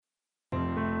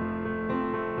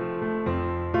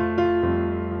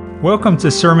Welcome to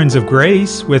Sermons of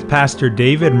Grace with Pastor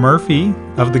David Murphy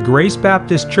of the Grace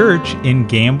Baptist Church in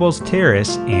Gambles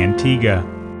Terrace, Antigua.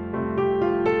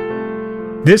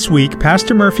 This week,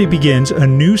 Pastor Murphy begins a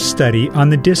new study on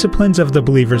the disciplines of the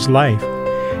believer's life.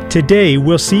 Today,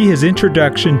 we'll see his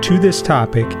introduction to this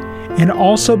topic and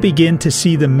also begin to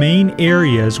see the main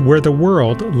areas where the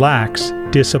world lacks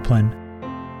discipline.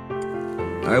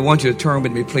 I want you to turn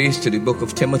with me, please, to the book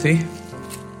of Timothy.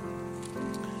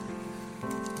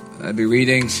 I'll be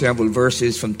reading several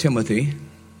verses from Timothy.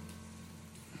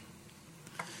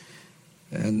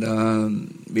 And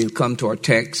we'll come to our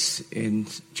text in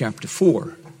chapter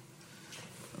 4.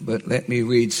 But let me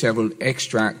read several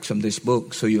extracts from this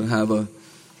book so you'll have a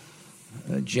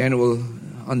general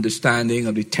understanding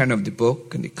of the tenor of the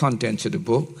book and the contents of the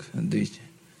book and the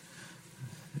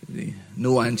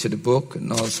nuance of the book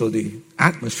and also the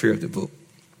atmosphere of the book.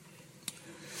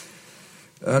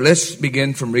 Let's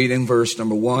begin from reading verse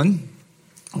number 1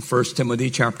 of 1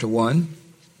 Timothy chapter 1.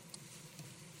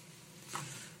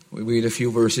 We read a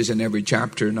few verses in every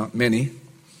chapter, not many,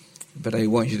 but I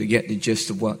want you to get the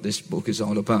gist of what this book is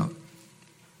all about.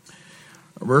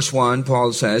 Verse 1,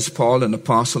 Paul says, Paul, an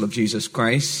apostle of Jesus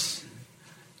Christ,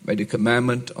 by the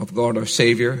commandment of God our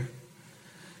Savior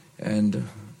and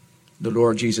the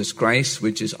Lord Jesus Christ,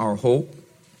 which is our hope,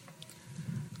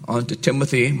 unto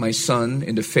Timothy, my son,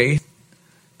 in the faith,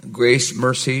 grace,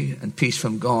 mercy, and peace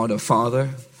from God our Father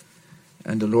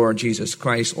and the Lord Jesus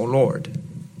Christ, our Lord.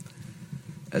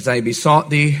 As I besought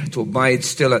thee to abide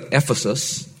still at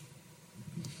Ephesus,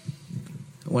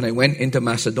 when I went into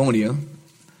Macedonia,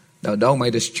 that thou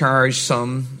mightest charge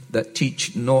some that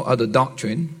teach no other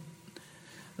doctrine,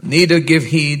 neither give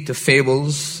heed to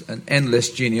fables and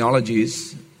endless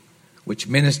genealogies, which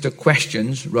minister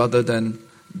questions rather than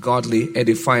godly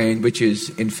edifying, which is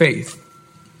in faith.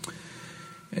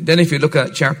 And then if you look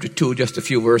at chapter 2, just a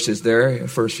few verses there,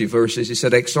 first few verses, he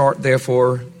said, exhort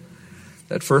therefore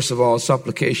that first of all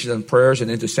supplications and prayers and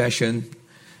intercession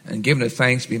and giving of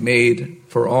thanks be made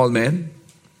for all men.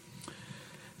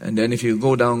 And then if you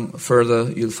go down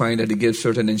further, you'll find that he gives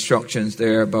certain instructions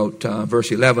there about verse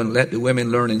 11, let the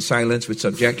women learn in silence with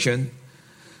subjection,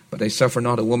 but I suffer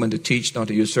not a woman to teach, not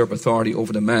to usurp authority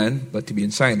over the man, but to be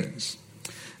in silence.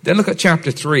 Then look at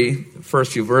chapter 3, the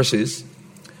first few verses.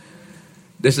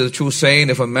 This is a true saying,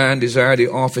 if a man desire the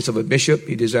office of a bishop,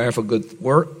 he desire for good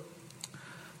work.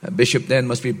 A bishop then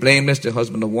must be blameless, the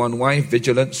husband of one wife,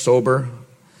 vigilant, sober,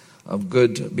 of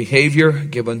good behavior,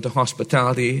 given to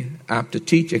hospitality, apt to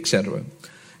teach, etc.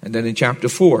 And then in chapter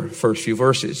 4, first few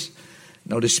verses.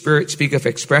 Now the Spirit speaketh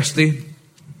expressly,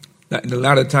 that in the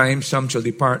latter time some shall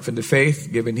depart from the faith,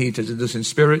 giving heed to seducing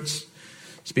spirits,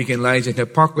 speaking lies in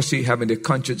hypocrisy, having their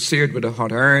conscience seared with a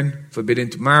hot iron,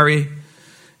 forbidden to marry.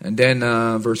 And then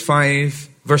verse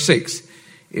 6,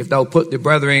 if thou put the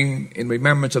brethren in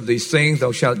remembrance of these things,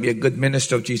 thou shalt be a good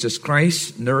minister of Jesus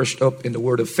Christ, nourished up in the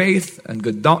word of faith and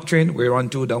good doctrine,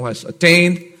 whereunto thou hast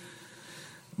attained.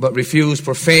 But refuse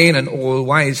profane and all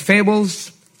wise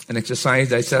fables, and exercise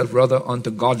thyself rather unto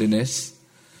godliness.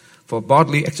 For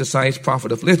bodily exercise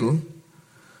profiteth little,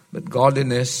 but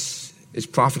godliness is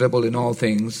profitable in all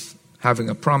things, having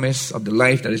a promise of the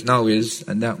life that is now is,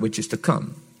 and that which is to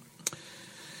come.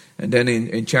 And then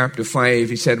in chapter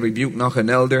 5, he said, rebuke not an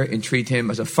elder, entreat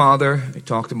him as a father. He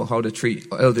talked about how to treat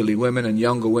elderly women and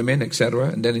younger women, etc.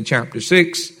 And then in chapter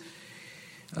 6,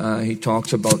 he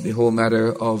talks about the whole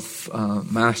matter of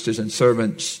masters and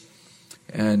servants.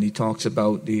 And he talks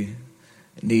about the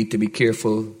need to be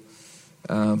careful.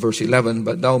 Verse 11,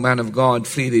 but thou, man of God,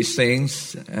 flee these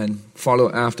things and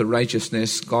follow after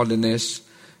righteousness, godliness,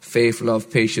 faith,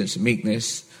 love, patience,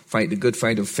 meekness. Fight the good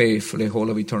fight of faith for the whole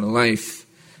of eternal life,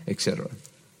 etc.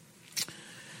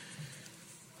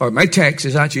 All right, my text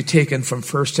is actually taken from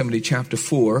 1 Timothy chapter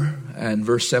 4 and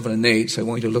verse 7 and 8, so I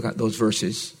want you to look at those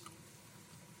verses.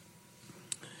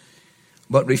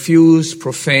 But refuse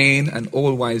profane and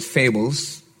all wise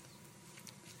fables,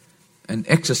 and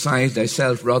exercise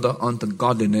thyself rather unto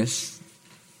godliness,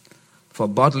 for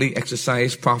bodily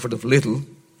exercise profiteth little,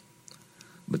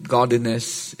 but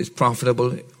godliness is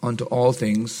profitable unto all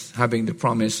things, having the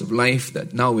promise of life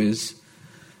that now is,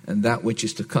 and that which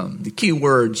is to come. The key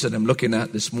words that I'm looking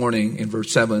at this morning in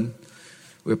verse 7,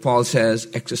 where Paul says,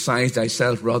 exercise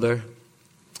thyself rather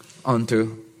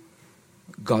unto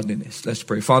godliness. Let's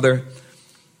pray. Father,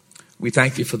 we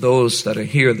thank you for those that are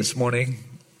here this morning.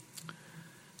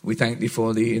 We thank thee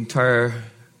for the entire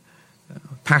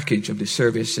package of the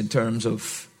service in terms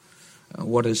of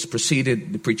what has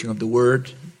preceded the preaching of the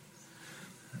word.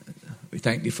 We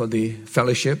thank thee for the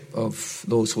fellowship of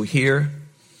those who hear.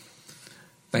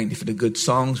 Thank you for the good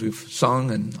songs we've sung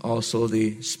and also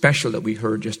the special that we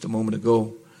heard just a moment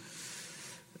ago.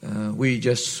 We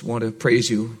just want to praise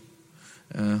you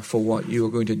for what you are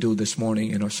going to do this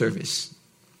morning in our service.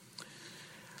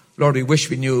 Lord, we wish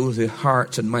we knew the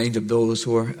hearts and minds of those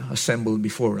who are assembled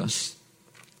before us.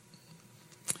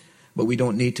 But we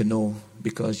don't need to know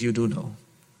because you do know.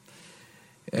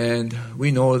 And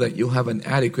we know that you have an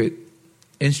adequate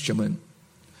instrument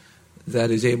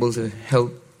that is able to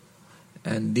help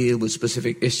and deal with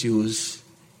specific issues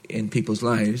in people's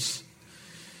lives.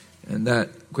 And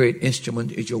that great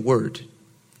instrument is your word.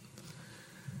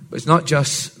 But it's not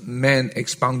just men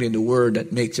expounding the word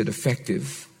that makes it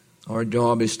effective. Our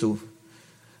job is to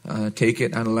take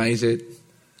it, analyze it,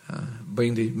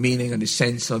 bring the meaning and the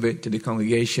sense of it to the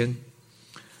congregation.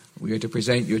 We are to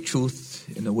present your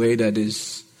truth in a way that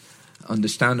is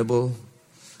understandable,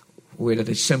 a way that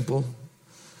is simple,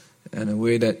 and a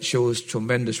way that shows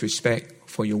tremendous respect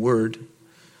for your word.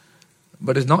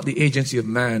 But it's not the agency of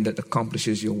man that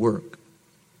accomplishes your work.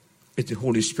 It's the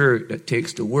Holy Spirit that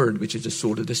takes the word, which is the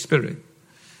sword of the Spirit,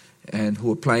 and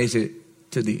who applies it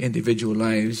to the individual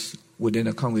lives within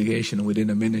a congregation or within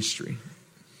a ministry.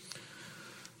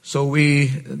 So we,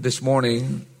 this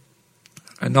morning,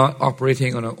 are not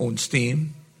operating on our own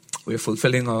steam. We are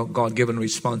fulfilling our God-given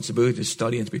responsibility to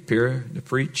study and to prepare, to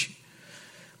preach.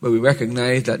 But we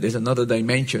recognize that there's another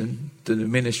dimension to the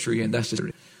ministry, and that's the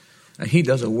Spirit. And he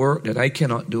does a work that I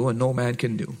cannot do and no man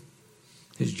can do.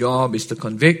 His job is to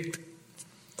convict.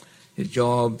 His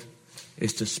job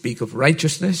is to speak of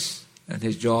righteousness. And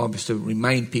his job is to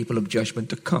remind people of judgment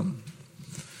to come.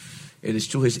 It is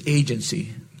through his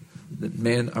agency that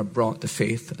men are brought to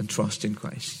faith and trust in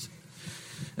Christ.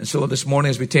 And so this morning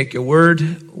as we take your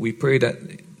word, we pray that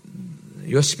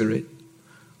your Spirit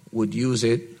would use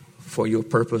it for your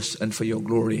purpose and for your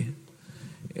glory.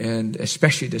 And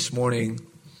especially this morning,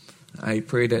 I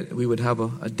pray that we would have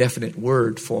a definite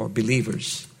word for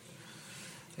believers.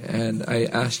 And I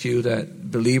ask you that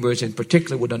believers in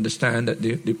particular would understand that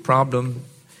the problem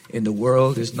in the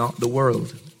world is not the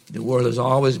world. The world has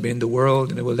always been the world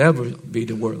and it will ever be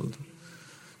the world.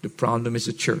 The problem is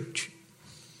the church.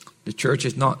 The church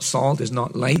is not salt, is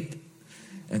not light,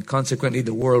 and consequently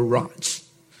the world rots.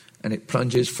 And it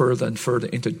plunges further and further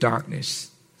into darkness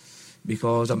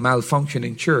because a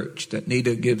malfunctioning church that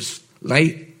neither gives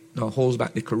light nor holds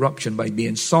back the corruption by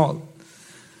being salt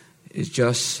is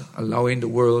just allowing the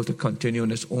world to continue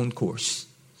on its own course,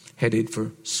 headed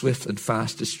for swift and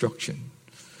fast destruction.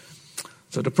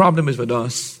 So the problem is with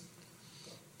us,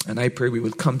 and I pray we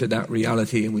will come to that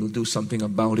reality and we will do something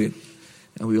about it.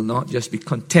 And we will not just be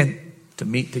content to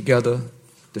meet together,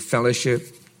 to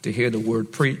fellowship, to hear the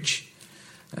word preach,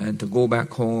 and to go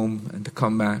back home and to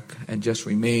come back and just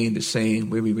remain the same,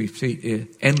 where we repeat an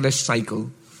endless cycle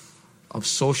of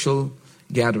social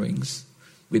gatherings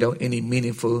without any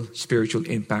meaningful spiritual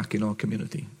impact in our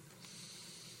community.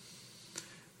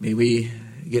 May we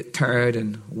get tired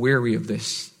and weary of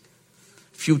this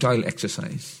futile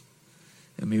exercise.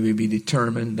 And may we be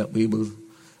determined that we will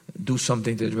do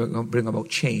something to bring about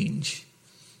change.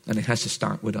 And it has to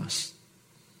start with us.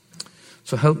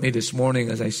 So help me this morning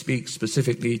as I speak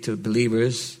specifically to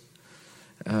believers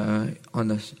on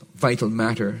a vital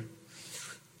matter,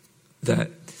 that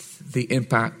the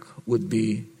impact would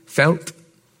be felt,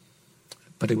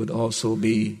 but it would also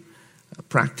be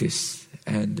practiced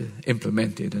and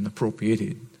implemented and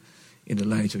appropriated in the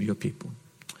lives of your people.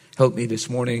 Help me this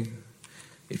morning.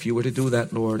 If you were to do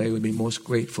that, Lord, I would be most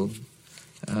grateful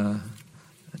to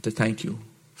thank you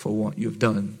for what you've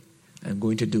done and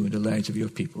going to do in the lives of your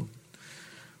people.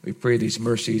 We pray these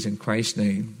mercies in Christ's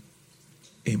name.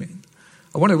 Amen.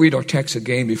 I want to read our text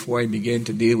again before I begin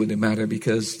to deal with the matter,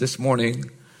 because this morning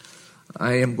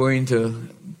I am going to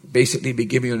basically be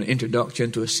giving you an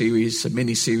introduction to a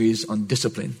mini-series on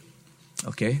discipline.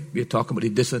 Okay? We are talking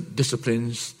about the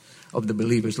disciplines of the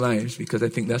believers' lives, because I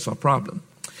think that's our problem.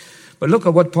 But look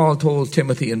at what Paul told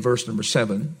Timothy in verse number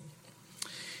 7.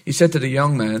 He said to the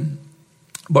young man,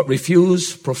 "But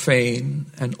refuse profane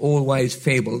and old-wise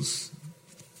fables,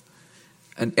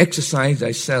 and exercise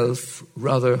thyself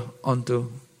rather unto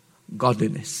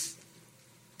godliness."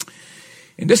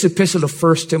 In this epistle of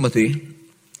 1 Timothy,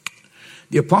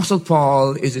 the Apostle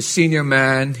Paul is a senior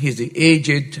man. He's the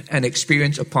aged and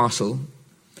experienced apostle.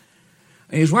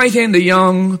 And he's writing the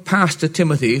young pastor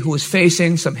Timothy, who is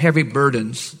facing some heavy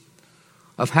burdens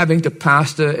of having to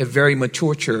pastor a very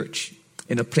mature church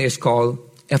in a place called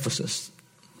Ephesus.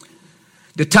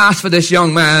 The tasks for this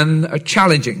young man are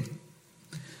challenging.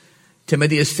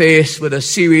 Timothy is faced with a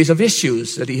series of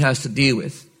issues that he has to deal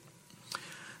with.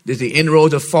 There's the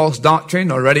inroads of false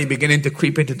doctrine already beginning to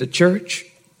creep into the church.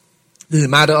 There's a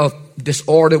matter of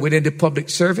disorder within the public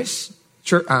service,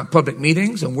 church, public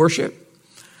meetings and worship.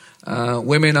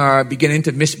 Women are beginning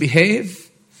to misbehave.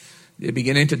 They're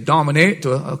beginning to dominate,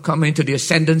 to come into the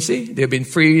ascendancy. They've been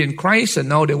free in Christ, and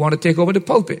now they want to take over the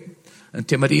pulpit. And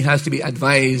Timothy has to be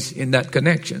advised in that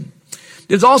connection.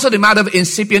 There's also the matter of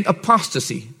incipient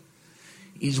apostasy.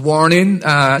 He's warning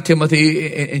Timothy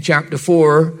in chapter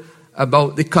 4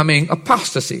 about the coming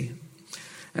apostasy.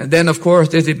 And then, of course,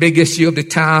 there's the big issue of the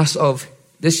task of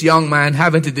this young man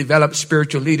having to develop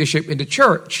spiritual leadership in the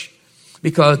church,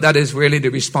 because that is really the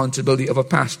responsibility of a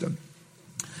pastor.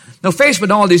 Now, faced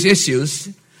with all these issues,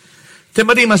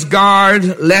 Timothy must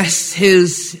guard lest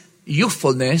his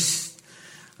youthfulness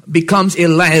becomes a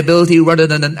liability rather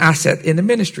than an asset in the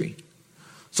ministry.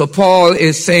 So Paul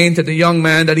is saying to the young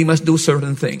man that he must do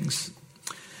certain things.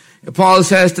 Paul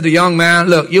says to the young man,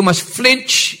 look, you must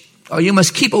flinch, or you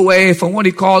must keep away from what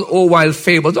he called old wild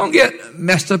fables. Don't get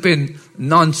messed up in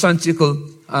nonsensical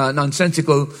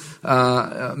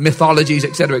mythologies,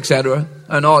 etc.,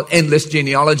 and all endless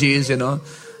genealogies,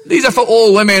 These are for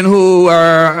old women who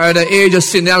are at the age of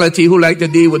senility, who like to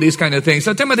deal with these kind of things.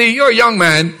 So Timothy, you're a young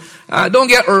man. Don't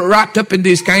get wrapped up in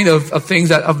these kind of things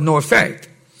that have no effect.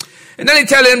 And then he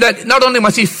tells him that not only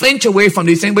must he flinch away from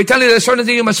these things, but he tells him there's certain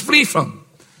things you must flee from.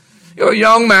 You're a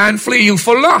young man, flee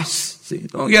youthful lust. See,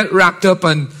 don't get wrapped up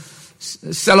and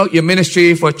sell out your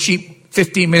ministry for a cheap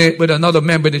 15 minutes with another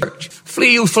member of the church.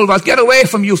 Flee youthful lust. Get away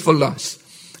from youthful lust.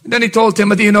 And then he told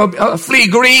Timothy, flee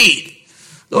greed.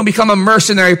 Don't become a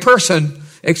mercenary person,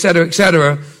 etc.,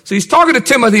 etc. So he's talking to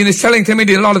Timothy and he's telling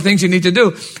Timothy a lot of things you need to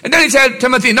do. And then he said,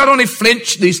 Timothy, not only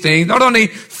flinch these things, not only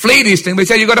flee these things, but he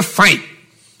said, you've got to fight.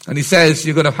 And he says,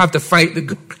 you're going to have to fight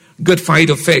the good fight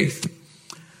of faith.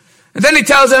 And then he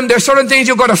tells him, there's certain things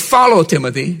you've got to follow,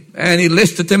 Timothy. And he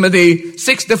lists to Timothy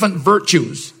 6 different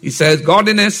virtues. He says,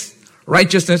 godliness,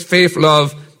 righteousness, faith,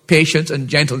 love, patience, and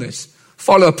gentleness.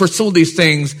 Follow, pursue these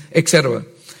things, etc.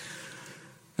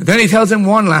 And then he tells him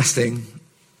one last thing.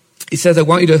 He says, I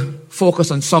want you to focus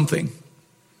on something.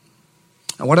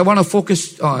 And what I want to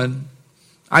focus on,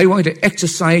 I want you to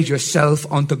exercise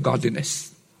yourself unto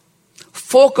godliness.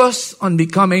 Focus on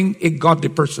becoming a godly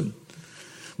person.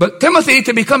 But Timothy,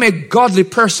 to become a godly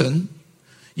person,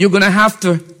 you're going to have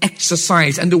to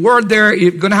exercise. And the word there,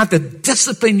 you're going to have to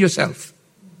discipline yourself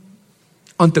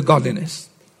unto godliness.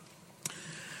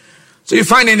 So you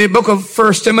find in the book of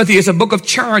 1 Timothy, it's a book of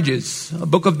charges, a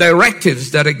book of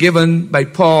directives that are given by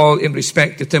Paul in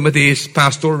respect to Timothy's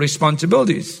pastoral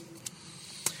responsibilities.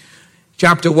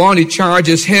 Chapter 1, he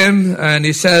charges him and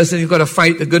he says that you've got to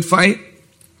fight the good fight.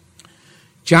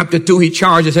 Chapter 2, he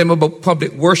charges him about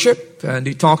public worship, and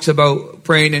he talks about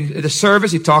praying in the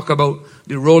service. He talks about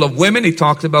the role of women. He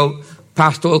talks about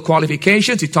pastoral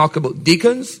qualifications. He talks about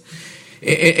deacons.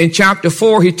 In chapter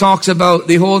 4, he talks about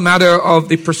the whole matter of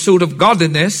the pursuit of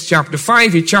godliness. Chapter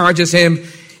 5, he charges him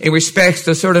in respect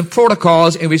to certain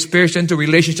protocols in respect to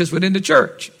relationships within the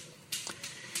church.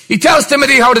 He tells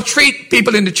Timothy how to treat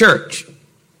people in the church.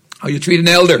 How you treat an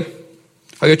elder.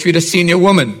 How you treat a senior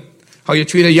woman. How you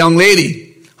treat a young lady.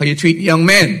 How you treat young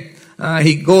men.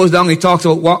 He goes down, he talks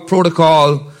about what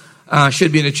protocol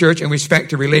should be in the church in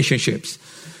respect to relationships.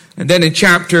 And then in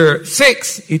chapter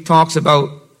 6, he talks about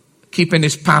keeping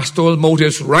his pastoral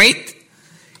motives right,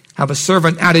 have a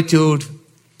servant attitude,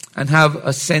 and have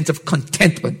a sense of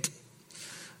contentment.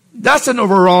 That's an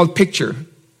overall picture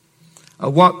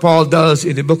of what Paul does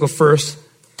in the book of 1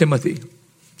 Timothy.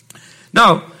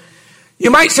 Now, you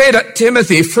might say that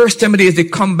 1 Timothy is the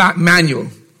combat manual,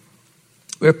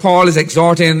 where Paul is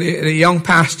exhorting the young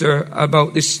pastor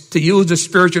about this, to use the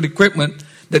spiritual equipment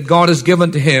that God has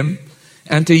given to him,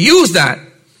 and to use that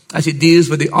as he deals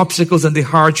with the obstacles and the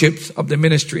hardships of the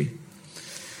ministry.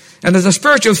 And as a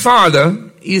spiritual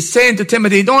father, he's saying to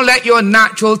Timothy, don't let your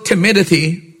natural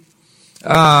timidity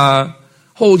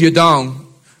hold you down.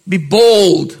 Be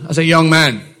bold as a young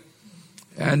man.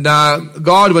 And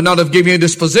God would not have given you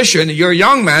this position. You're a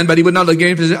young man, but he would not have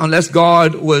given you this position unless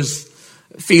God was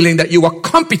feeling that you were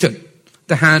competent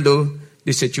to handle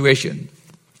the situation.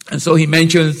 And so he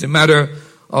mentions the matter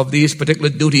of these particular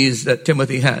duties that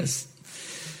Timothy has.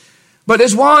 But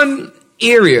there's one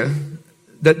area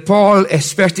that Paul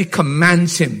especially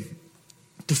commands him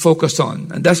to focus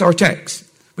on, and that's our text,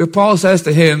 where Paul says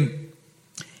to him,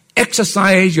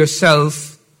 exercise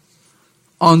yourself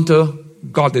unto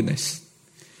godliness.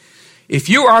 If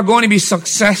you are going to be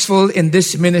successful in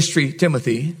this ministry,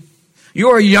 Timothy,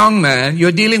 you're a young man,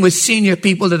 you're dealing with senior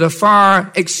people that are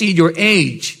far exceed your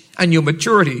age and your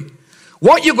maturity.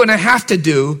 What you're going to have to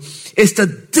do is to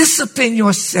discipline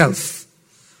yourself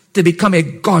to become a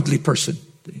godly person.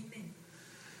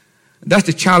 That's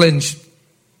the challenge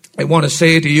I want to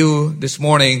say to you this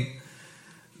morning,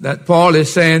 that Paul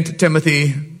is saying to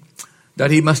Timothy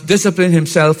that he must discipline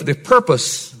himself for the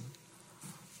purpose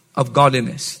of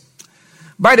godliness.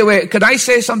 By the way, could I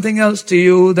say something else to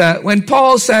you, that when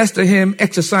Paul says to him,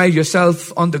 exercise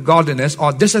yourself unto godliness,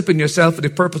 or discipline yourself for the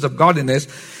purpose of godliness,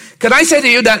 could I say to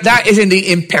you that that is in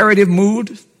the imperative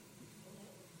mood?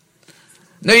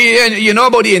 Now, you know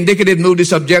about the indicative mood, the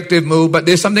subjective mood, but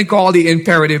there's something called the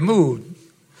imperative mood.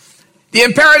 The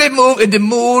imperative mood is the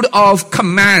mood of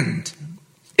command.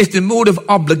 It's the mood of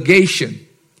obligation.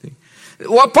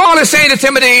 What Paul is saying to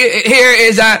Timothy here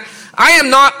is that I am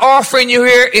not offering you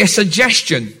here a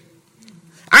suggestion.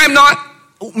 I am not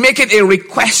making a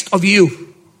request of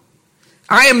you.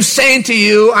 I am saying to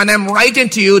you, and I'm writing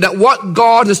to you, that what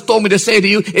God has told me to say to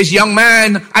you is, young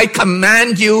man, I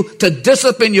command you to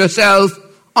discipline yourself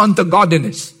unto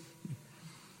godliness.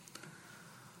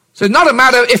 So it's not a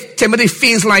matter if Timothy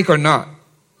feels like or not.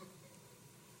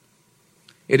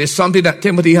 It is something that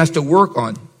Timothy has to work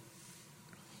on.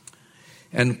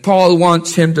 And Paul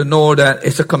wants him to know that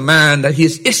it's a command that he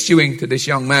is issuing to this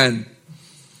young man.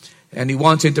 And he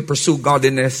wants him to pursue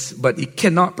godliness, but he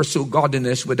cannot pursue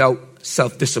godliness without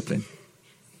self-discipline.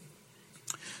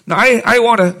 Now, I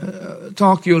want to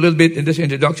talk to you a little bit in this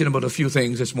introduction about a few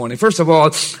things this morning. First of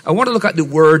all, I want to look at the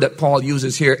word that Paul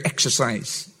uses here,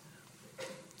 exercise.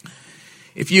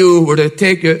 If you were to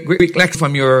take a Greek lexicon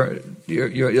from your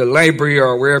library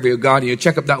or wherever you got it, you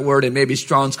check up that word in maybe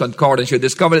Strong's Concordance, you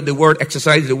discover that the word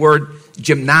exercise is the word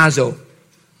gymnazo.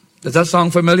 Does that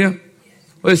sound familiar?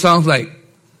 What it sounds like?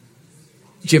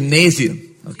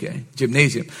 Gymnasium. Okay,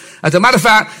 gymnasium. As a matter of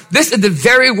fact, this is the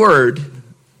very word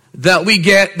that we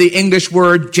get the English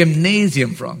word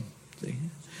gymnasium from.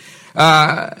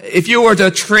 If you were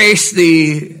to trace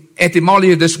the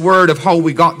etymology of this word, of how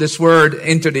we got this word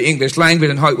into the English language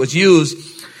and how it was used,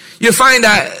 you find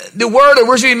that the word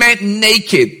originally meant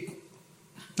naked.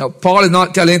 Now, Paul is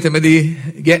not telling Timothy,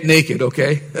 get naked,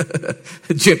 okay?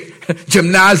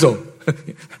 Gymnazo.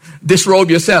 Disrobe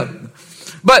yourself.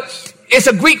 But it's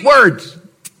a Greek word.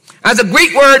 As a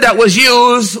Greek word that was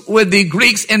used with the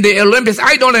Greeks in the Olympics.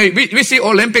 I don't know, we see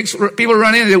Olympics, people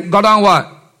running, they got on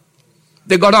what?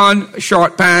 They got on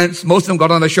short pants. Most of them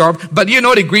got on a short. But you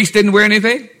know the Greeks didn't wear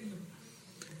anything?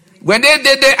 When they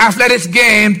did the athletics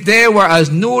game, they were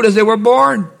as nude as they were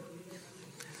born.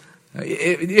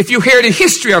 If you hear the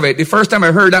history of it, the first time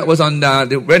I heard that was on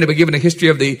when they were giving the history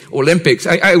of the Olympics.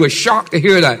 I was shocked to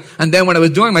hear that. And then when I was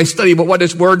doing my study about what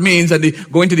this word means and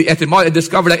going to the etymology, I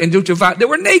discovered that in due to fact they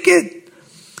were naked.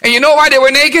 And you know why they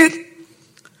were naked?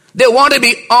 They wanted to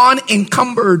be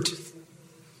unencumbered.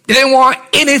 They didn't want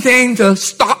anything to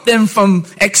stop them from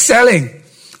excelling.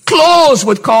 Clothes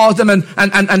would cause them, and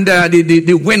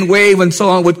the wind wave and so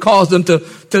on would cause them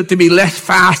to be less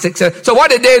fast, etc. So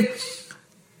what they did,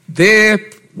 they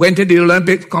went to the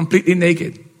Olympics completely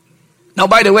naked. Now,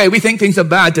 by the way, we think things are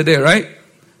bad today, right?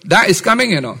 That is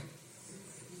coming, you know.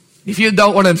 If you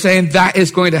doubt what I'm saying, that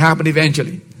is going to happen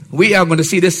eventually. We are going to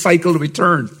see this cycle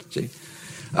return. See?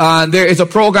 There is a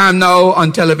program now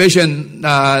on television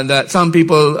that some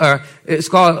people it's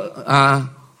called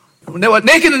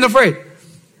Naked and Afraid.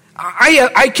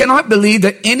 I cannot believe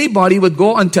that anybody would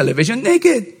go on television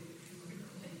naked.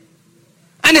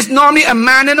 And it's normally a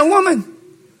man and a woman.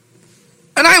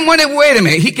 And I'm wondering, wait a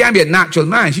minute, he can't be a natural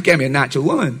man, she can't be a natural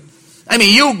woman. I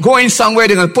mean, you going somewhere,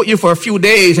 they're going to put you for a few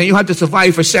days and you have to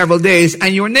survive for several days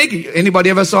and you're naked. Anybody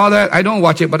ever saw that? I don't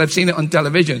watch it, but I've seen it on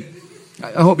television.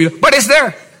 I hope you do. But it's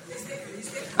there.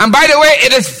 And by the way,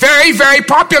 it is very, very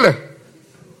popular.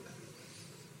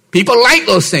 People like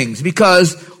those things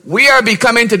because we are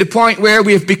becoming to the point where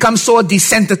we have become so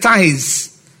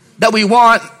desensitized that we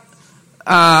want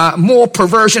more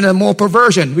perversion and more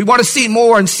perversion. We want to see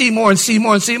more and see more and see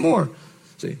more and see more.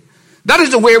 See, that is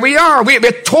the way we are. We're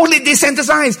totally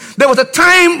desensitized. There was a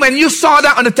time when you saw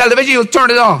that on the television, you'll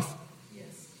turn it off. Yes.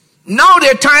 Now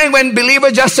there's a time when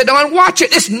believers just sit down and watch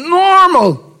it. It's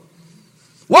normal.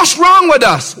 What's wrong with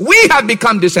us? We have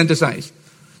become desensitized.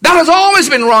 That has always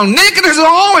been wrong. Nakedness is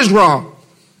always wrong.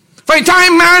 For the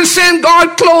time man sinned,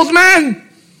 God clothed man.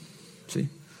 See,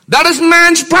 that is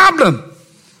man's problem.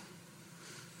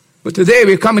 But today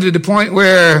we're coming to the point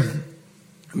where,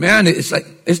 man, it's like,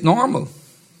 it's normal.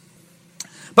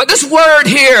 But this word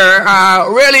here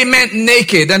really meant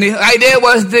naked. And the idea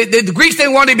was the Greeks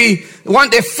didn't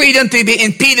want their freedom to be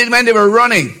impeded when they were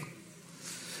running.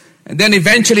 And then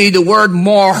eventually the word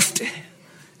morphed.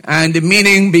 And the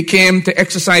meaning became to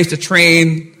exercise, to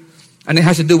train. And it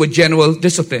has to do with general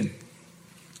discipline.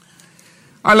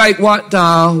 I like what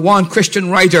one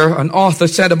Christian writer, an author,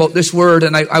 said about this word,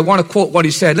 and I want to quote what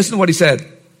he said. Listen to what he said.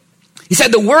 He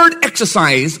said, the word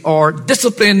exercise or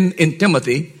discipline in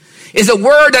Timothy is a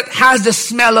word that has the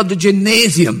smell of the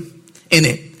gymnasium in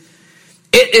it.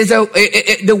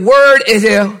 The word is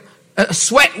a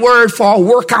sweat word for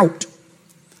workout.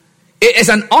 It is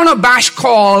an unabashed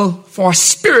call for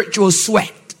spiritual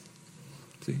sweat.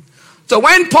 See? So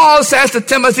when Paul says to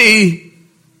Timothy,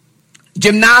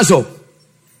 gymnazo,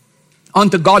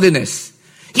 unto godliness,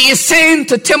 he is saying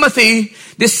to Timothy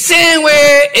the same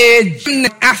way a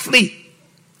athlete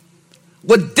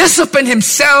would discipline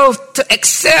himself to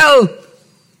excel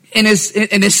in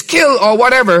his skill or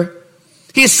whatever.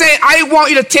 He's saying, I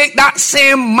want you to take that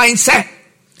same mindset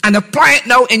and apply it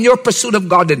now in your pursuit of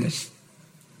godliness.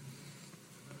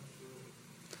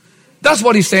 That's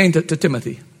what he's saying to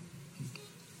Timothy.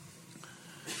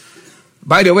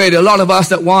 By the way, there are a lot of us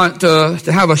that want to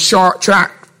have a short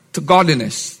track to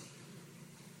godliness.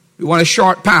 We want a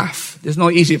short path. There's no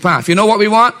easy path. You know what we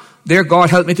want? Dear God,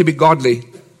 help me to be godly.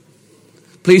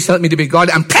 Please help me to be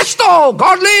godly. And presto,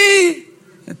 godly.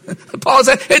 Paul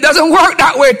said, it doesn't work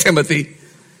that way, Timothy.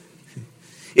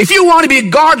 If you want to be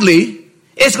godly,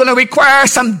 it's going to require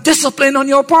some discipline on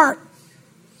your part.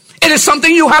 It is something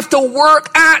you have to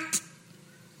work at.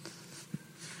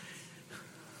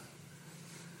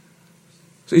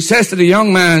 So he says to the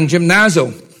young man,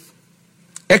 gymnazo,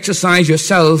 exercise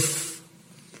yourself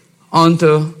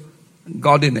unto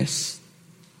godliness.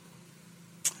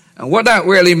 And what that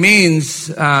really means,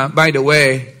 by the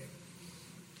way,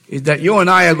 is that you and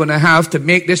I are going to have to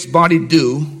make this body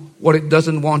do what it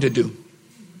doesn't want to do.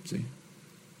 See?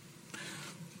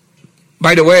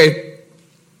 By the way,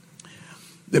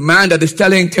 the man that is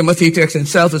telling Timothy to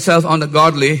exercise himself unto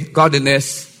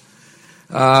godliness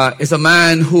is a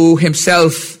man who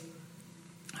himself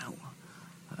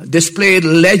displayed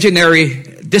legendary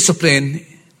discipline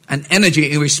and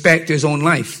energy in respect to his own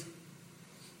life.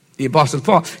 The Apostle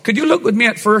Paul. Could you look with me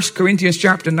at 1 Corinthians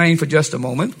chapter 9 for just a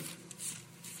moment?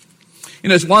 You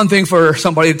know, it's one thing for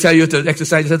somebody to tell you to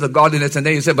exercise yourself to godliness, and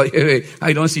then you say, but hey,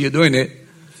 I don't see you doing it.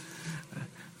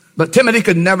 But Timothy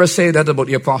could never say that about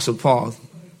the Apostle Paul.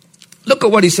 Look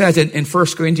at what he says in 1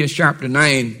 Corinthians chapter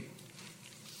 9.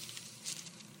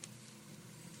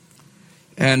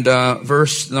 And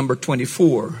verse number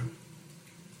 24.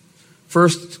 1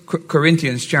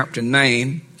 Corinthians chapter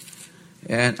 9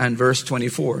 and verse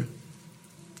 24.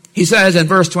 He says in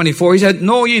verse 24, he said,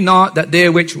 know ye not that they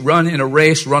which run in a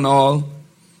race run all,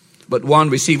 but one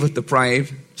receiveth the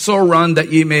prize? So run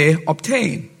that ye may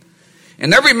obtain.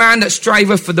 And every man that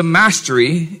striveth for the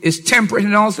mastery is temperate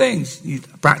in all things. He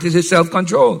practices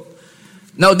self-control.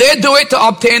 Now they do it to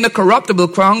obtain a corruptible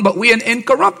crown, but we an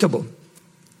incorruptible.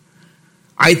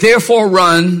 I therefore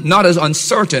run, not as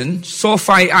uncertain, so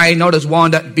fight I not as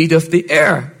one that beateth the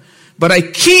air. But I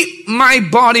keep my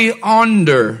body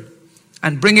under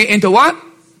and bring it into what?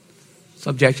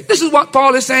 Subjection. This is what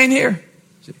Paul is saying here.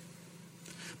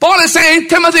 Paul is saying,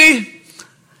 Timothy,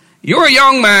 you're a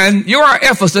young man. You are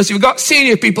Ephesus. You've got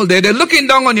senior people there. They're looking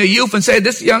down on your youth and say,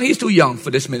 this young, he's too young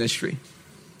for this ministry.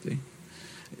 See?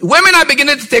 Women are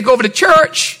beginning to take over the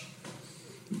church,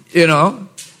 you know.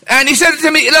 And he said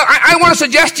to me, look, I want to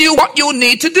suggest to you what you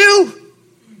need to do.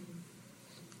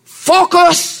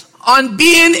 Focus on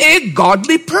being a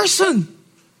godly person.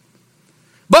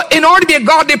 But in order to be a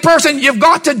godly person, you've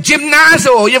got to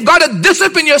gymnazo. You've got to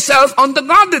discipline yourself unto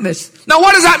godliness. Now,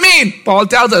 what does that mean? Paul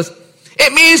tells us.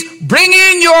 It means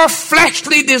bringing your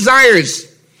fleshly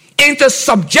desires into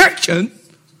subjection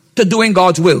to doing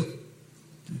God's will.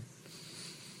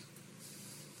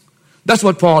 That's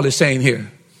what Paul is saying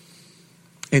here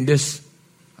in this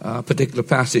particular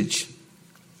passage.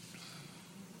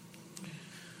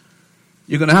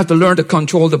 You're going to have to learn to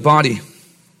control the body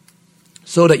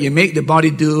so that you make the body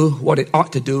do what it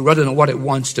ought to do rather than what it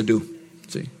wants to do.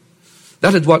 See,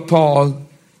 that is what Paul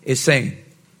is saying.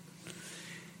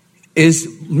 Is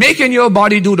making your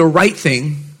body do the right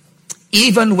thing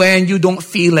even when you don't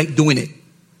feel like doing it.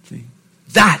 See,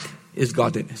 that is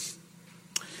godliness.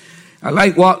 I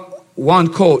like what one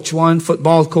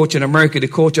football coach in America, the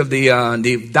coach of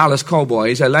the Dallas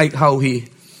Cowboys, I like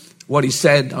what he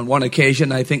said on one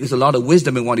occasion. I think there's a lot of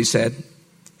wisdom in what he said.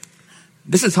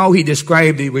 This is how he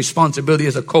described the responsibility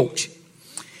as a coach.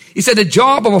 He said the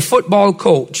job of a football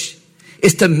coach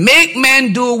is to make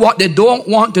men do what they don't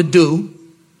want to do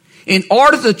in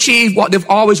order to achieve what they've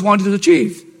always wanted to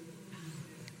achieve.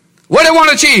 What do they want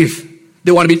to achieve?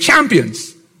 They want to be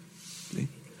champions.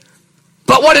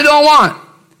 But what they don't want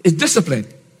is discipline.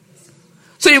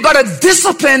 So you've got to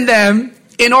discipline them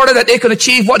in order that they can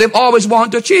achieve what they've always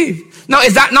wanted to achieve. Now,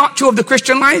 is that not true of the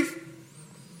Christian life?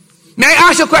 May I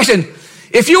ask you a question?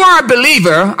 If you are a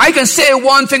believer, I can say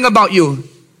one thing about you.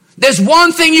 There's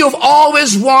one thing you've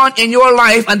always wanted in your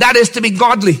life, and that is to be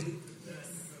godly.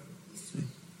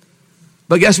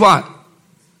 But guess what?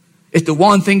 It's the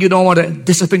one thing you don't want to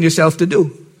discipline yourself to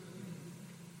do.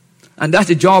 And that's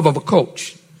the job of a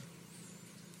coach.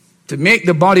 To make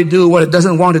the body do what it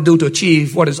doesn't want to do to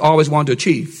achieve what it's always wanted to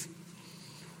achieve.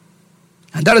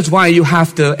 And that is why you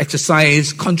have to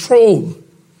exercise control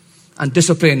and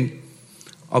discipline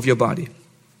of your body.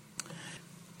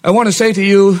 I want to say to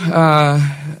you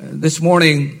this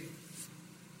morning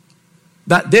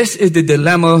that this is the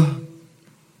dilemma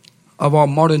of our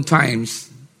modern times,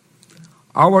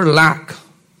 our lack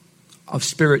of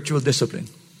spiritual discipline.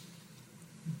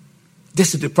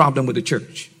 This is the problem with the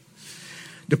church.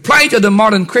 The plight of the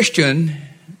modern Christian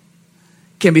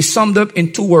can be summed up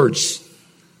in 2 words: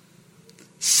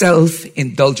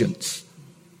 self-indulgence.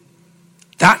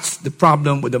 That's the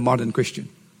problem with the modern Christian.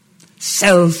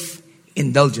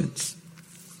 Self-indulgence.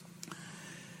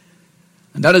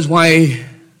 And that is why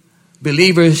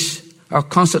believers are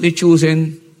constantly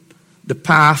choosing the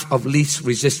path of least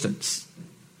resistance,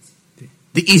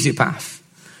 the easy path.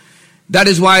 That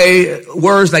is why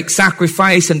words like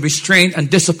sacrifice and restraint and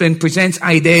discipline presents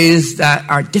ideas that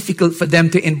are difficult for them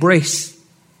to embrace,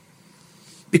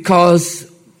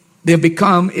 because they've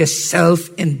become a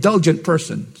self-indulgent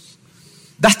person.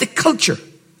 That's the culture.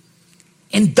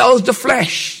 Indulge the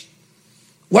flesh.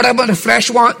 Whatever the flesh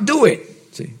wants, do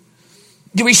it. See?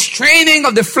 The restraining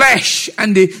of the flesh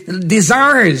and the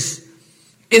desires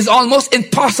is almost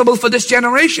impossible for this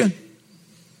generation.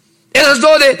 It's as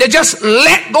though they just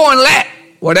let go and let.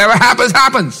 Whatever happens,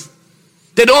 happens.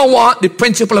 They don't want the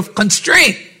principle of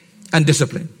constraint and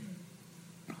discipline.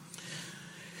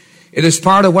 It is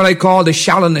part of what I call the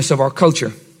shallowness of our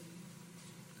culture.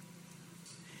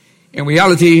 In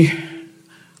reality,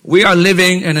 we are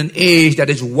living in an age that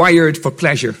is wired for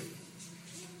pleasure.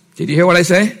 Did you hear what I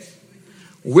say?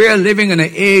 We're living in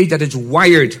an age that is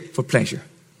wired for pleasure.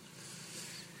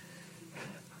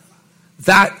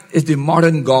 That is the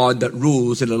modern God that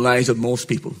rules in the lives of most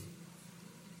people.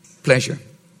 Pleasure.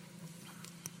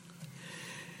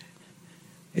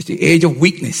 It's the age of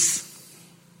weakness.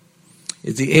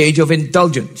 It's the age of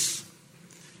indulgence.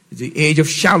 It's the age of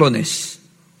shallowness.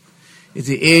 It's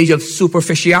the age of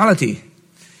superficiality.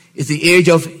 It's the age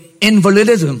of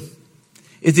invalidism.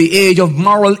 It's the age of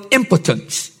moral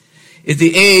impotence. It's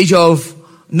the age of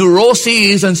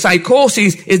neuroses and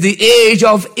psychoses. It's the age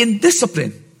of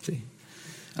indiscipline. See?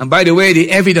 And by the way, the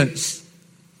evidence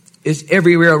is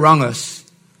everywhere around us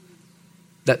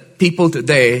that people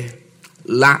today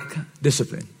lack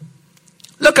discipline.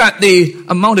 Look at the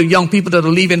amount of young people that are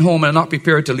leaving home and are not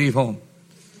prepared to leave home.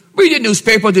 Read the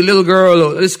newspaper, the little girl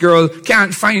or this girl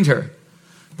can't find her.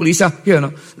 Police are,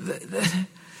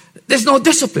 there's no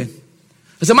discipline.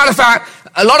 As a matter of fact,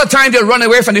 a lot of times they'll run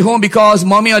away from the home because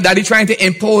mommy or daddy trying to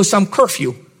impose some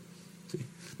curfew.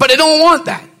 But they don't want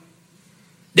that.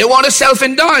 They want to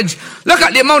self-indulge. Look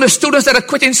at the amount of students that are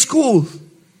quitting school.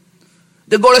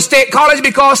 They go to state college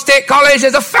because state college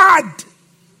is a fad.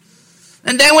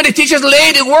 And then when the teachers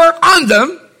lay the work on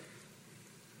them,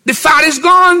 the fad is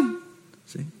gone.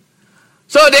 See?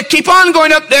 So they keep on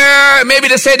going up there. Maybe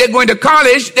they say they're going to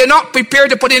college. They're not prepared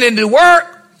to put in the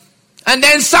work. And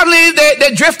then suddenly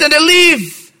they drift and they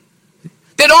leave.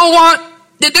 They don't want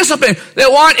the discipline. They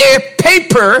want a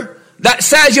paper that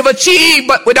says you've achieved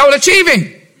but without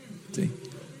achieving. See?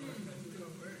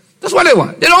 That's what they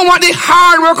want. They don't want the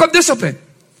hard work of discipline.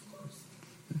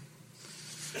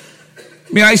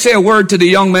 May I say a word to the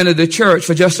young men of the church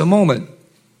for just a moment?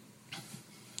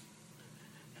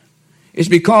 It's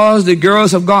because the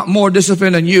girls have got more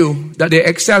discipline than you that they're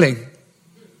excelling.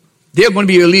 They're going to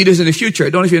be your leaders in the future. I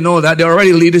don't know if you know that. They're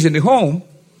already leaders in the home.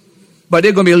 But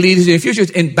they're going to be leaders in the future.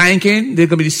 In banking, they're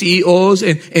going to be the CEOs.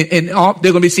 They're going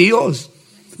to be CEOs.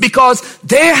 Because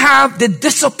they have the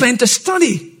discipline to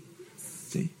study.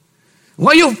 See?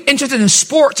 When you're interested in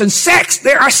sports and sex,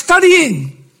 they are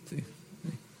studying. See?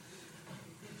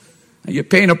 And you're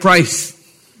paying a price.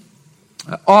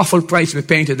 An awful price we're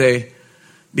paying today.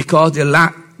 Because they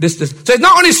lack this. So it's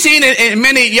not only seen in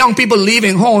many young people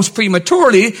leaving homes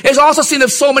prematurely, it's also seen in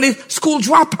so many school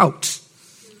dropouts.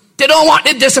 They don't want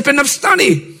the discipline of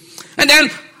study. And then,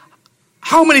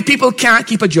 how many people can't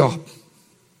keep a job?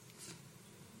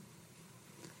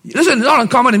 Listen, it's not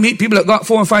uncommon to meet people that got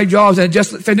 4 and 5 jobs and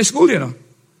just finished school,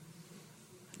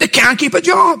 They can't keep a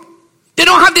job. They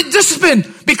don't have the discipline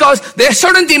because there are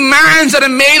certain demands that are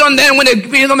made on them when they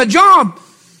get on a job.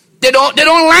 I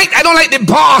don't like the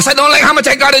boss. I don't like how much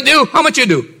I got to do. How much you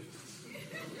do?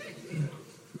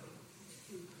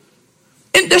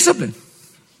 Indiscipline.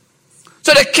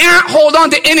 So they can't hold on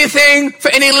to anything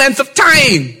for any length of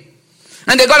time.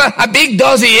 And they got a big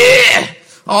dossier,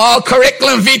 all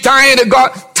curriculum vitae, and they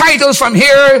got titles from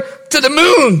here to the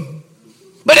moon.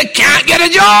 But they can't get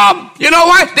a job. You know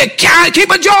why? They can't keep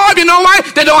a job. You know why?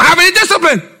 They don't have any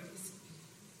discipline.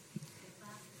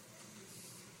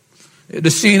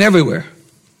 It's seen everywhere.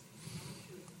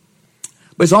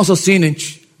 But it's also seen in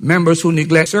members who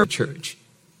neglect their church.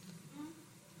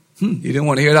 You didn't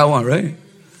want to hear that one, right?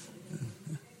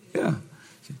 Yeah.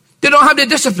 They don't have the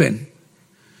discipline.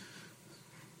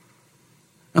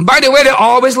 And by the way, they're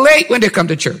always late when they come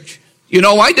to church. You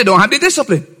know why? They don't have the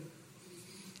discipline.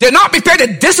 They're not prepared to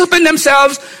discipline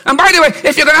themselves. And by the way,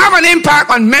 if you're going to have an impact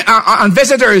on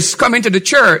visitors coming to the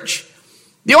church,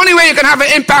 the only way you can have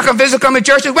an impact on visitors coming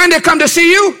to church is when they come to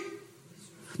see you.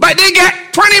 But they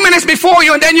get 20 minutes before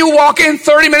you and then you walk in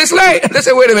 30 minutes late. They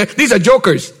say, wait a minute, these are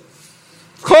jokers.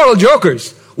 Total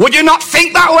jokers. Would you not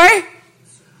think that way?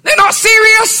 They're not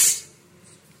serious.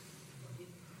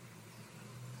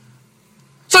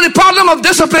 So the problem of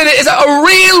discipline is that a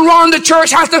real run the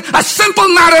church has to, a simple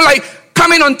matter like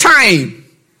coming on time.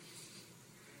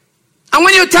 And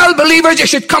when you tell believers you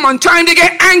should come on time, they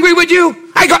get angry with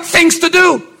you. I got things to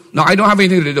do. No, I don't have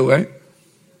anything to do, right?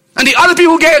 And the other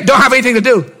people don't have anything to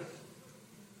do.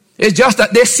 It's just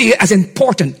that they see it as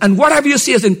important. And whatever you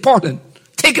see as important,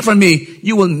 take it from me,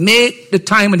 you will make the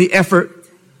time and the effort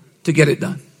to get it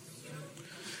done.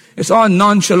 It's all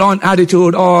nonchalant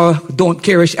attitude or don't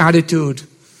care-ish attitude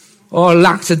or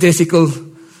lackadaisical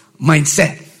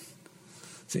mindset.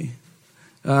 See,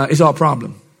 it's our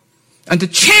problem. And to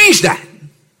change that,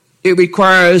 it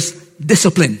requires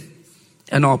discipline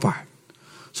on our part.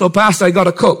 So, Pastor, I got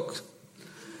to cook.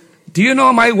 Do you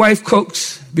know my wife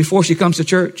cooks before she comes to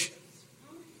church?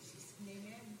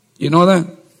 You know that?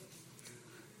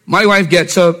 My wife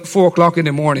gets up 4 o'clock in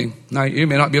the morning. Now, you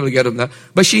may not be able to get up that,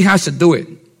 but she has to do it.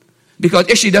 Because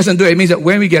if she doesn't do it, it means that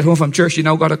when we get home from church, she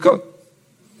now got to cook.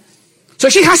 So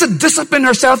she has to discipline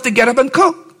herself to get up and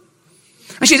cook.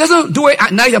 And she doesn't do it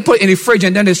at night and put it in the fridge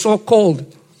and then it's so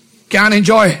cold. Can't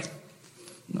enjoy it.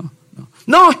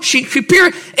 No, she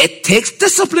prepares. It takes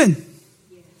discipline.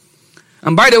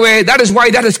 And by the way, that is why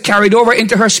that is carried over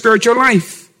into her spiritual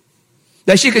life.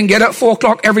 That she can get up 4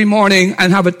 o'clock every morning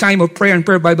and have a time of prayer and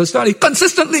prayer Bible study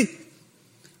consistently.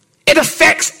 It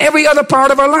affects every other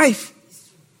part of her life.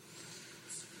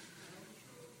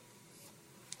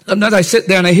 Sometimes I sit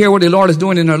there and I hear what the Lord is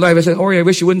doing in her life. I say, I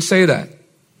wish you wouldn't say that.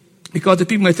 Because the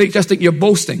people might just think you're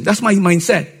boasting. That's my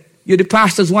mindset. You're the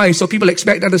pastor's wife, so people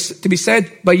expect that to be said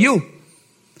by you.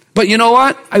 But you know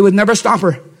what? I would never stop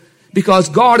her. Because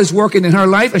God is working in her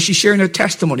life and she's sharing her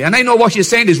testimony. And I know what she's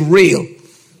saying is real.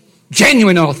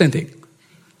 Genuine and authentic.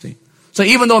 See? So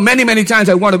even though many, many times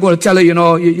I want to go to tell her, you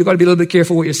got to be a little bit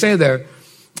careful what you say there.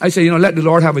 I say, let the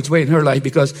Lord have his way in her life.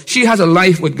 Because she has a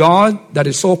life with God that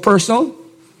is so personal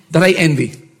that I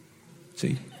envy.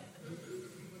 See?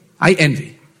 I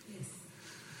envy.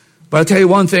 But I'll tell you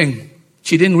one thing.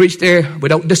 She didn't reach there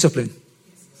without discipline.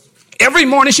 Every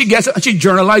morning she gets up and she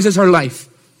journalizes her life.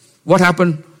 What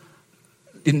happened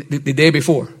in the day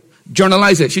before?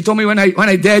 Journalize it. She told me when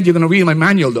I dead, you're going to read my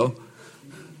manual though.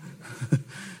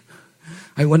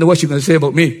 I wonder what she's going to say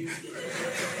about me.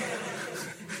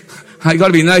 I got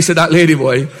to be nice to that lady,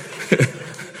 boy.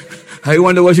 I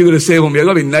wonder what she's going to say about me. I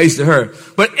got to be nice to her.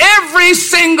 But every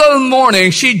single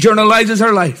morning she journalizes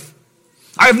her life.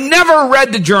 I've never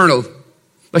read the journal.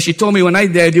 But she told me when I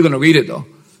dead, you're going to read it though.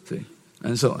 See?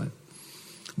 And so on.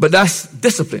 But that's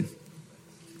discipline.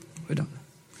 We don't.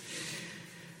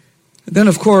 And then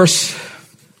of course,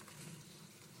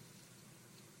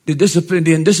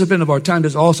 the indiscipline of our time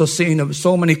is also seen of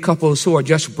so many couples who are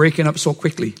just breaking up so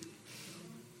quickly.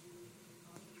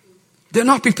 They're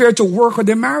not prepared to work on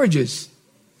their marriages.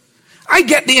 I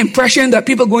get the impression that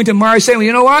people going to marriage saying, well,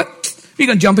 you know what? You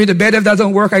can jump into bed. If that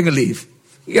doesn't work, I can leave.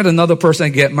 You get another person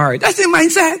and get married. That's the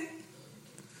mindset.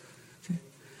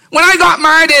 When I got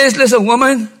married, it is, listen,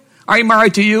 woman, I'm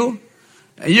married to you.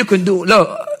 And you can do,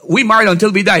 look, we married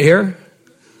until we die here.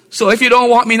 So if you don't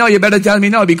want me now, you better tell me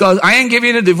now. Because I ain't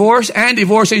giving you a divorce and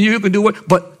divorcing you. You can do it.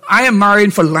 But I am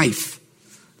married for life.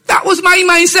 That was my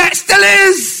mindset. Still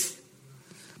is.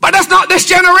 But that's not this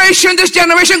generation. This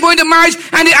generation going to marriage.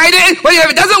 And the idea is, well,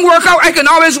 if it doesn't work out, I can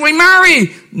always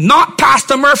remarry. Not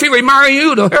Pastor Murphy remarry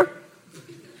you, though.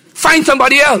 Find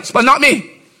somebody else, but not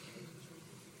me.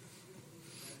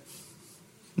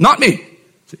 Not me.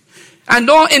 And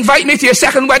don't invite me to your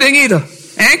second wedding either.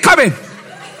 I ain't coming.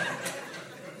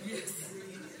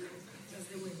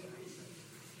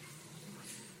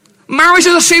 Marriage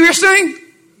is a serious thing.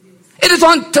 It is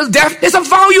until death. It's a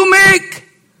vow you make.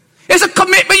 It's a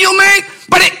commitment you make.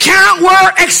 But it can't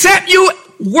work except you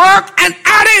work and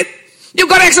at it. You've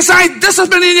got to exercise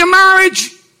discipline in your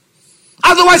marriage.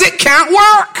 Otherwise it can't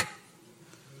work.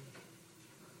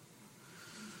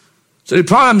 So the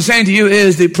problem I'm saying to you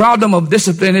is the problem of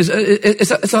discipline is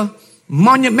it's a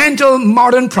monumental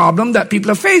modern problem that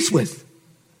people are faced with.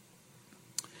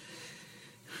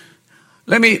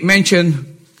 Let me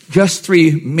mention just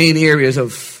 3 main areas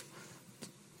of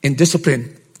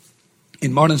indiscipline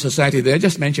in modern society. There,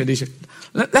 just mention these.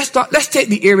 Let's take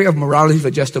the area of morality for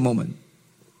just a moment.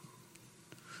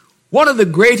 One of the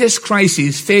greatest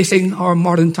crises facing our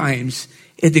modern times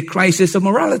is the crisis of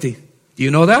morality. Do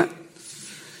you know that?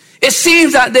 It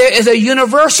seems that there is a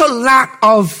universal lack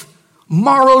of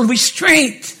moral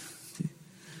restraint.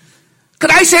 Could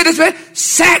I say this way?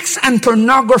 Sex and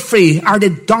pornography are the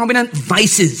dominant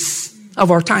vices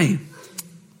of our time.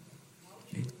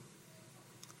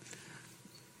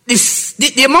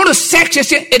 The amount of sex,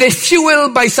 it is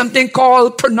fueled by something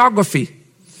called pornography.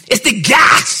 It's the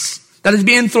gas that is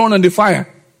being thrown on the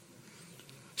fire.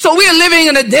 So we are living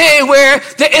in a day where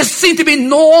there seems to be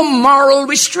no moral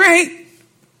restraint.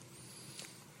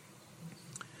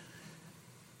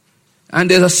 And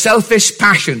there's a selfish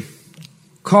passion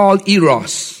called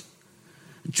eros,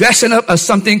 dressing up as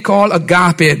something called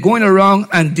agape, going around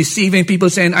and deceiving people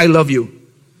saying, I love you.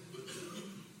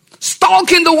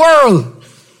 Stalking the world.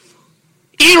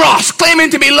 Eros,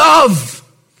 claiming to be love.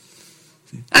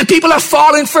 And people are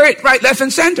falling for it right, left,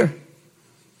 and center.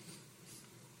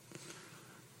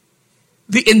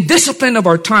 The indiscipline of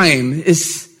our time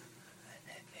is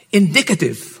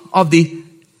indicative of the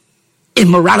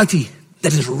immorality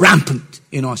that is rampant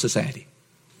in our society.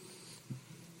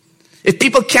 If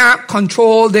people can't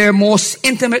control their most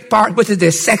intimate part, which is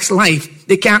their sex life,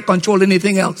 they can't control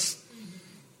anything else.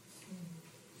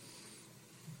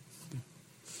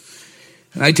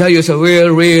 And I tell you, it's a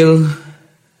real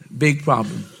big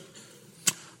problem.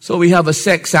 So we have a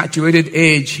sex-saturated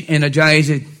age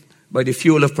energized by the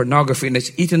fuel of pornography, and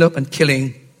it's eating up and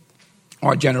killing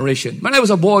our generation. When I was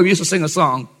a boy, we used to sing a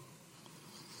song.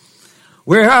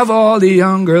 Where have all the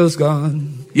young girls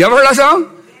gone? You ever heard that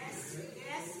song?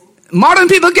 Yes. Modern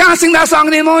people can't sing that song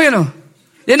anymore, you know.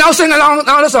 They now sing along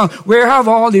the song. Where have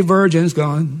all the virgins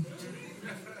gone?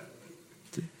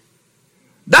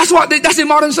 That's the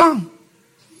modern song.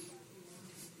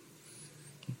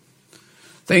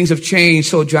 Things have changed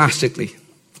so drastically.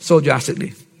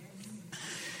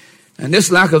 And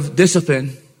this lack of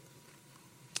discipline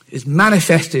is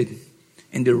manifested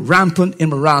in the rampant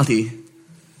immorality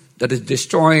that is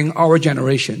destroying our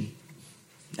generation.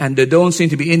 And there don't seem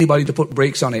to be anybody to put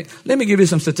brakes on it. Let me give you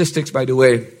some statistics, by the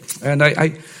way. And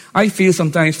I feel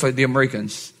sometimes for the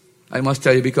Americans, I must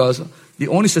tell you, because the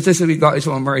only statistic we got is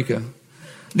from America.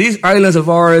 These islands of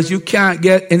ours, you can't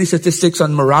get any statistics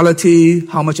on morality,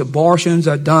 how much abortions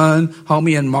are done, how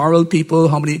many immoral people,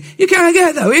 you can't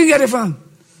get that. Where you get it from?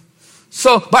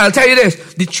 So, but I'll tell you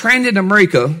this, the trend in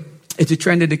America is the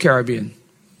trend in the Caribbean.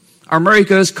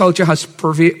 America's culture has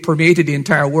permeated the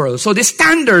entire world. So the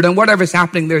standard and whatever is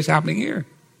happening there is happening here.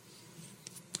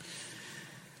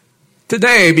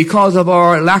 Today, because of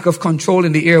our lack of control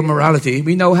in the area of morality,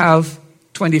 we now have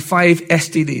 25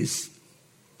 STDs.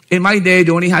 In my day,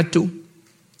 they only had 2.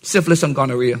 Syphilis and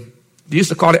gonorrhea. They used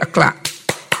to call it a clap.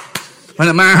 When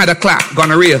a man had a clap,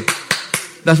 gonorrhea.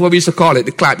 That's what we used to call it,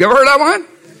 the clap. You ever heard that one?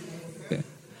 Yeah.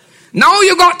 Now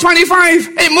you got 25.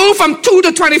 It moved from 2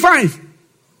 to 25.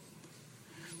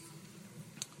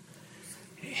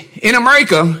 In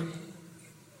America,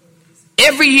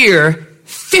 every year,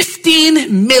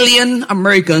 15 million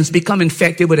Americans become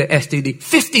infected with an STD.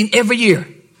 15 every year.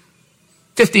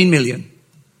 15 million.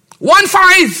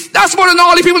 1.5. That's more than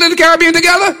all the people in the Caribbean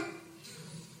together.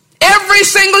 Every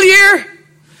single year.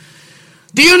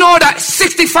 Do you know that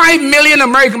 65 million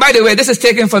Americans, by the way, this is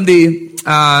taken from the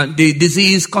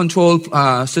disease control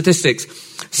statistics.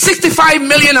 65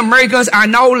 million Americans are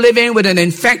now living with an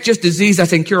infectious disease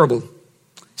that's incurable.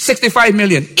 65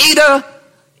 million. Either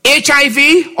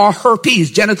HIV or herpes,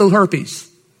 genital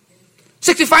herpes.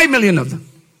 65 million of them.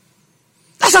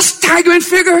 That's a staggering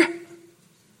figure.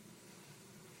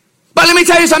 But let me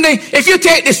tell you something. If you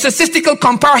take the statistical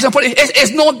comparison,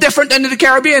 it's no different than in the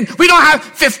Caribbean. We don't have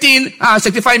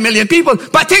 65 million people.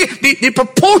 But take the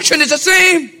proportion is the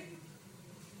same.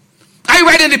 I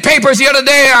read in the papers the other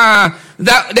day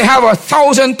that they have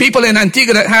 1,000 people in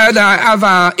Antigua that have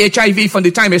HIV from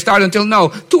the time it started until now.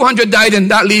 200 died and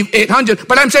that leave 800.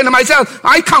 But I'm saying to myself,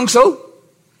 I counsel.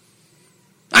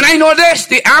 And I know this.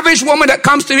 The average woman that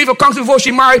comes to me for counseling before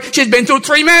she married, she's been through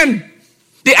 3 men.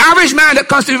 The average man that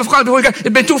comes to before God has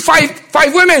been through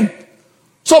five women.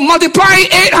 So multiply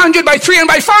 800 by 3 and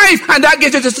by 5, and that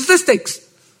gives you the statistics.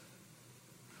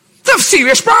 It's a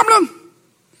serious problem.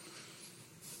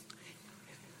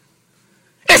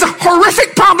 It's a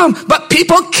horrific problem, but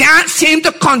people can't seem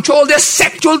to control their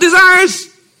sexual desires.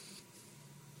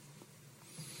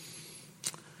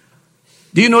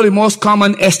 Do you know the most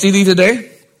common STD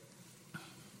today?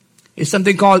 It's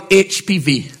something called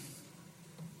HPV.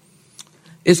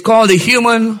 It's called the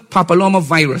human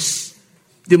papillomavirus.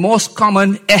 The most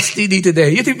common STD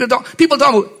today. You think people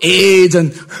talk about AIDS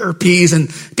and herpes and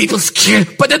people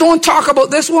scared, but they don't talk about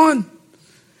this one.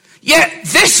 Yet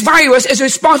this virus is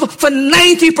responsible for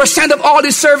 90% of all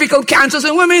the cervical cancers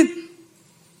in women.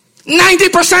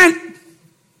 90%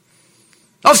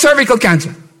 of cervical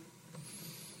cancer.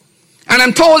 And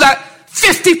I'm told that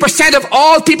 50% of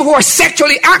all people who are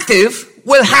sexually active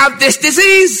will have this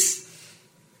disease.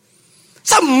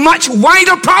 It's a much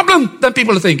wider problem than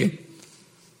people are thinking.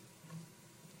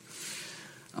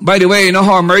 By the way, you know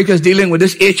how America is dealing with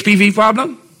this HPV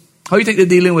problem? How do you think they're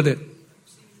dealing with it?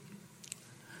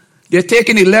 They're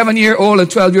taking 11-year-old and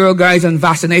 12-year-old guys and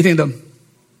vaccinating them.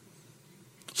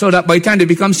 So that by the time they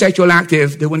become sexual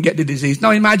active, they won't get the disease.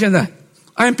 Now imagine that.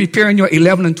 I'm preparing your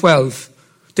 11 and 12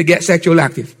 to get sexual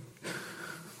active.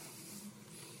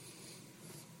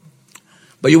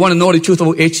 But you want to know the truth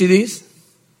about HCDs?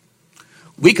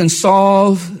 We can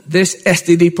solve this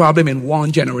STD problem in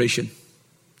one generation.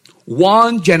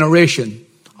 One generation,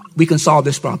 we can solve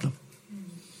this problem.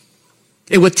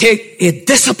 It would take a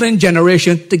disciplined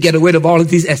generation to get rid of all of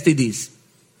these STDs.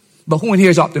 But who in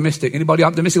here is optimistic? Anybody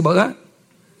optimistic about that?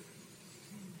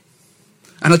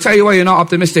 And I'll tell you why you're not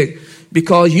optimistic.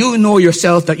 Because you know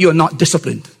yourself that you're not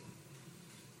disciplined.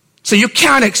 So you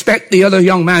can't expect the other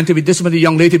young man to be disciplined, the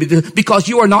young lady to be disciplined, because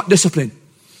you are not disciplined.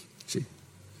 See?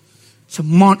 It's a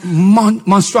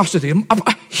monstrosity,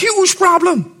 a huge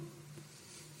problem.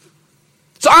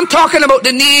 So I'm talking about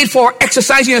the need for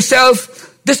exercising yourself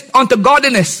unto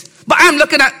godliness. But I'm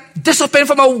looking at discipline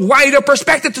from a wider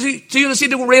perspective to see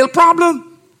the real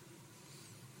problem.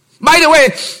 By the way,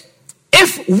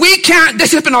 if we can't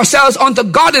discipline ourselves unto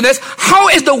godliness, how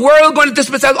is the world going to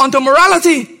discipline itself unto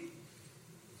morality?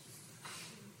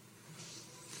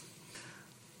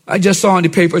 I just saw in the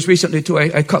papers recently too,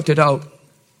 I cut it out,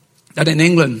 that in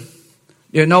England,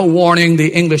 they're now warning the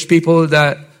English people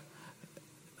that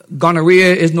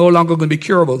gonorrhea is no longer going to be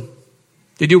curable.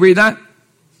 Did you read that?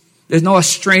 There's now a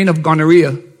strain of gonorrhea.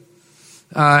 And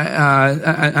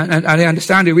I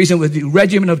understand the reason with the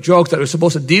regimen of drugs that are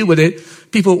supposed to deal with it,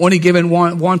 people only given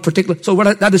one particular. So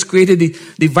what that has created,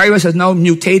 the virus has now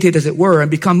mutated, as it were, and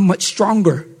become much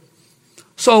stronger.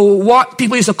 So what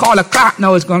people used to call a crack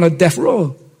now is going to death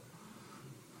row.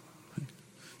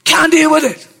 Can't deal with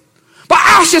it. But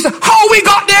ask yourself, how we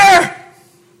got there?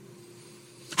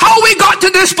 How we got to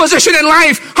this position in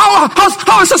life,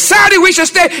 how in society we should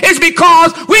stay, is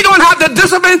because we don't have the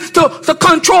discipline to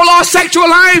control our sexual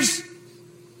lives.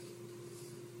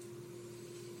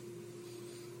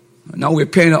 Now we're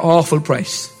paying an awful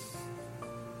price.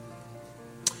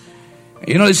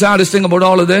 You know the saddest thing about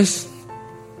all of this?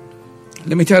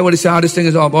 Let me tell you what the saddest thing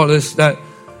is about this, that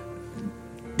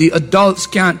the adults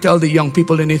can't tell the young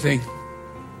people anything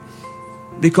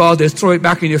because they throw it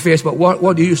back in your face. But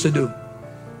what do you used to do?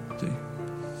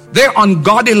 Their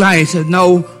ungodly lives have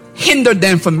now hindered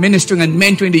them from ministering and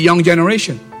mentoring the young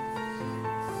generation.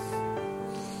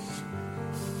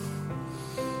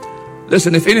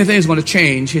 Listen, if anything is going to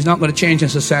change, it's not going to change in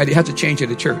society. It has to change in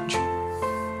the church.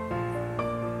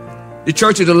 The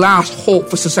church is the last hope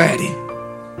for society.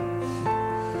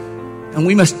 And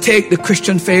we must take the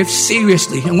Christian faith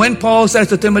seriously. And when Paul says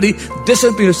to Timothy,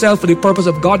 discipline yourself for the purpose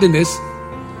of godliness,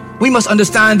 we must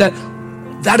understand that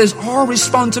that is our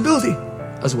responsibility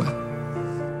as well.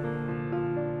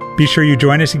 Be sure you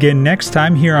join us again next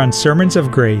time here on Sermons of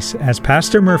Grace as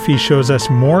Pastor Murphy shows us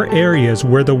more areas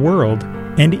where the world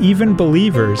and even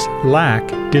believers lack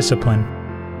discipline.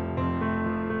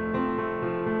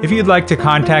 If you'd like to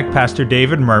contact Pastor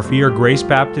David Murphy or Grace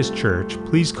Baptist Church,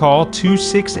 please call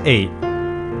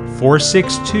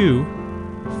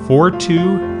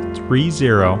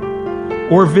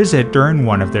 268-462-4230 or visit during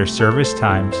one of their service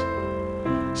times.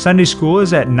 Sunday school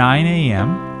is at 9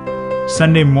 a.m.,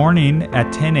 Sunday morning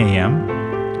at 10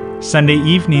 a.m., Sunday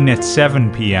evening at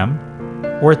 7 p.m.,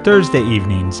 or Thursday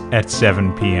evenings at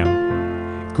 7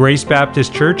 p.m. Grace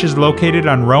Baptist Church is located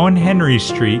on Rowan Henry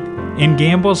Street in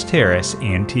Gambles Terrace,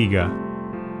 Antigua.